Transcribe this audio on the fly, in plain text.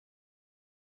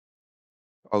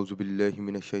أعوذ بالله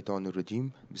من الشيطان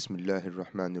الرجيم بسم الله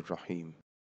الرحمن الرحيم.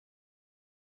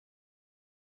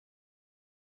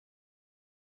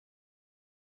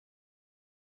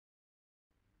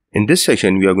 In this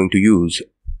session, we are going to use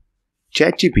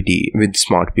ChatGPT with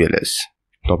SmartPLS.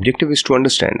 The objective is to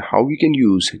understand how we can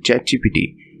use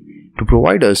ChatGPT to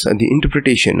provide us the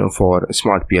interpretation for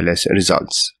SmartPLS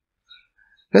results.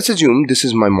 Let's assume this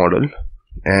is my model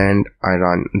and I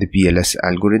run the PLS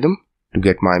algorithm to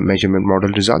get my measurement model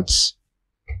results.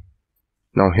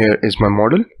 Now here is my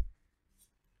model.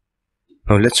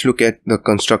 Now let's look at the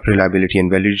construct reliability and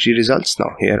validity results. Now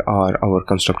here are our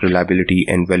construct reliability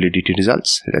and validity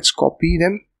results. Let's copy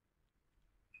them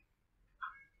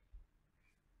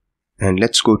and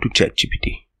let's go to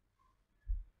ChatGPT.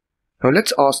 Now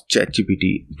let's ask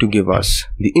ChatGPT to give us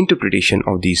the interpretation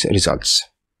of these results.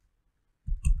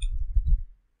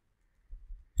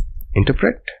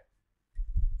 Interpret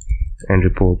and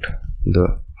report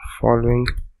the following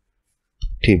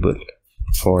table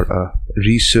for a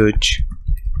research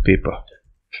paper.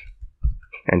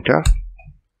 Enter.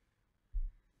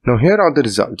 Now here are the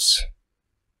results.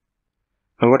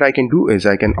 Now what I can do is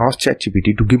I can ask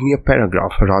ChatGPT to give me a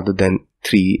paragraph rather than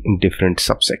 3 different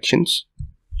subsections.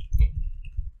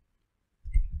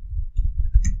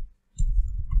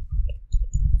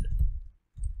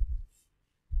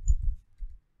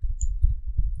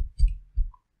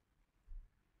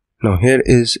 Now here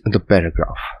is the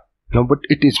paragraph. Now but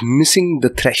it is missing the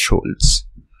thresholds.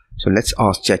 So let's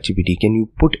ask ChatGPT, can you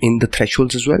put in the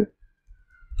thresholds as well?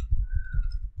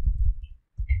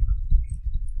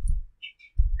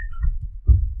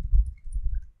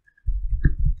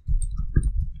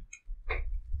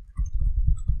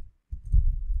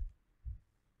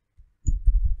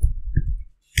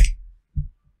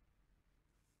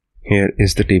 Here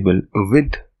is the table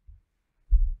with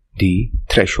the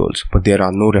thresholds, but there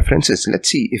are no references. Let's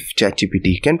see if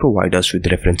ChatGPT can provide us with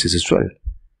references as well.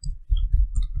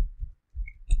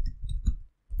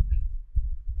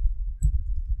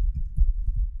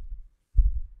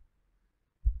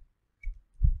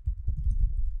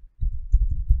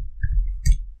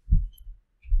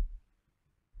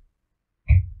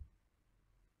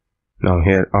 Now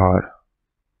here are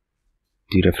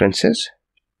the references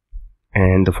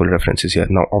and the full references here.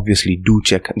 Now obviously do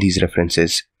check these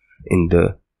references in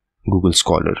the Google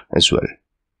Scholar as well.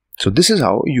 So this is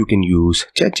how you can use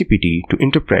ChatGPT to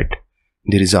interpret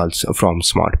the results from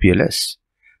SmartPLS.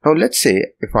 Now let's say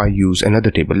if I use another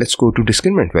table, let's go to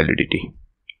discriminant validity.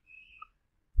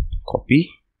 Copy.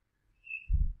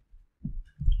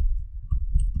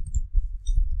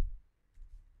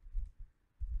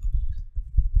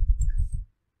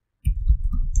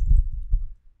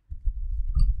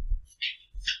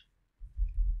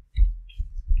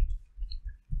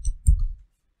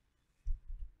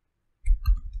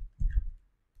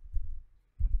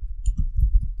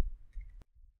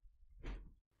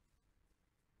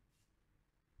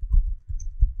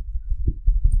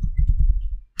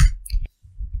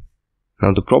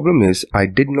 Now the problem is I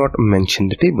did not mention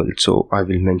the table, so I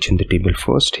will mention the table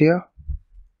first here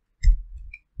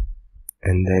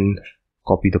and then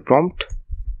copy the prompt.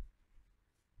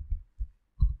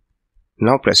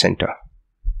 Now press enter.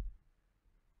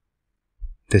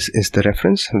 This is the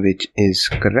reference which is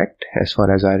correct as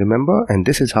far as I remember, and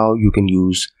this is how you can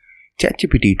use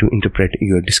ChatGPT to interpret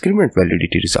your discriminant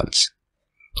validity results.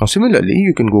 Now similarly,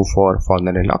 you can go for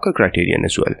Faulkner and Larker criterion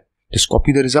as well. Just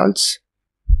copy the results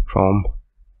from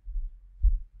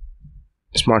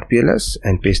SmartPLS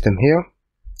and paste them here.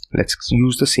 Let's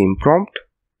use the same prompt.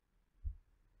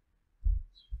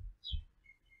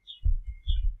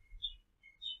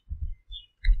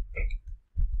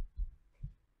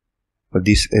 But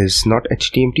this is not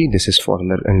HTMT, this is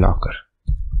Faulkner and Larker.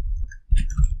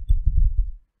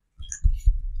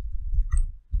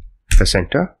 Press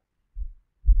enter.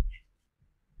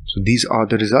 So these are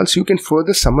the results. You can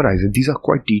further summarize it. These are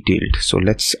quite detailed. So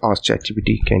let's ask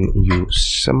ChatGPT, can you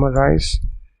summarize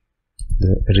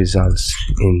the results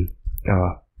in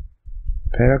a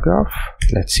paragraph?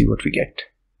 Let's see what we get.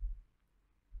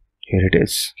 Here it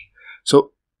is.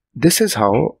 So this is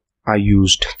how I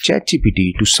used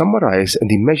ChatGPT to summarize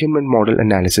the measurement model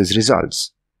analysis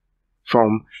results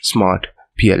from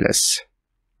SmartPLS.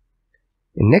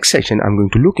 In next session, I'm going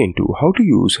to look into how to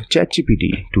use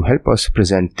ChatGPT to help us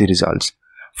present the results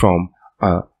from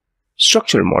a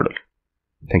structural model.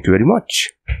 Thank you very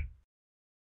much.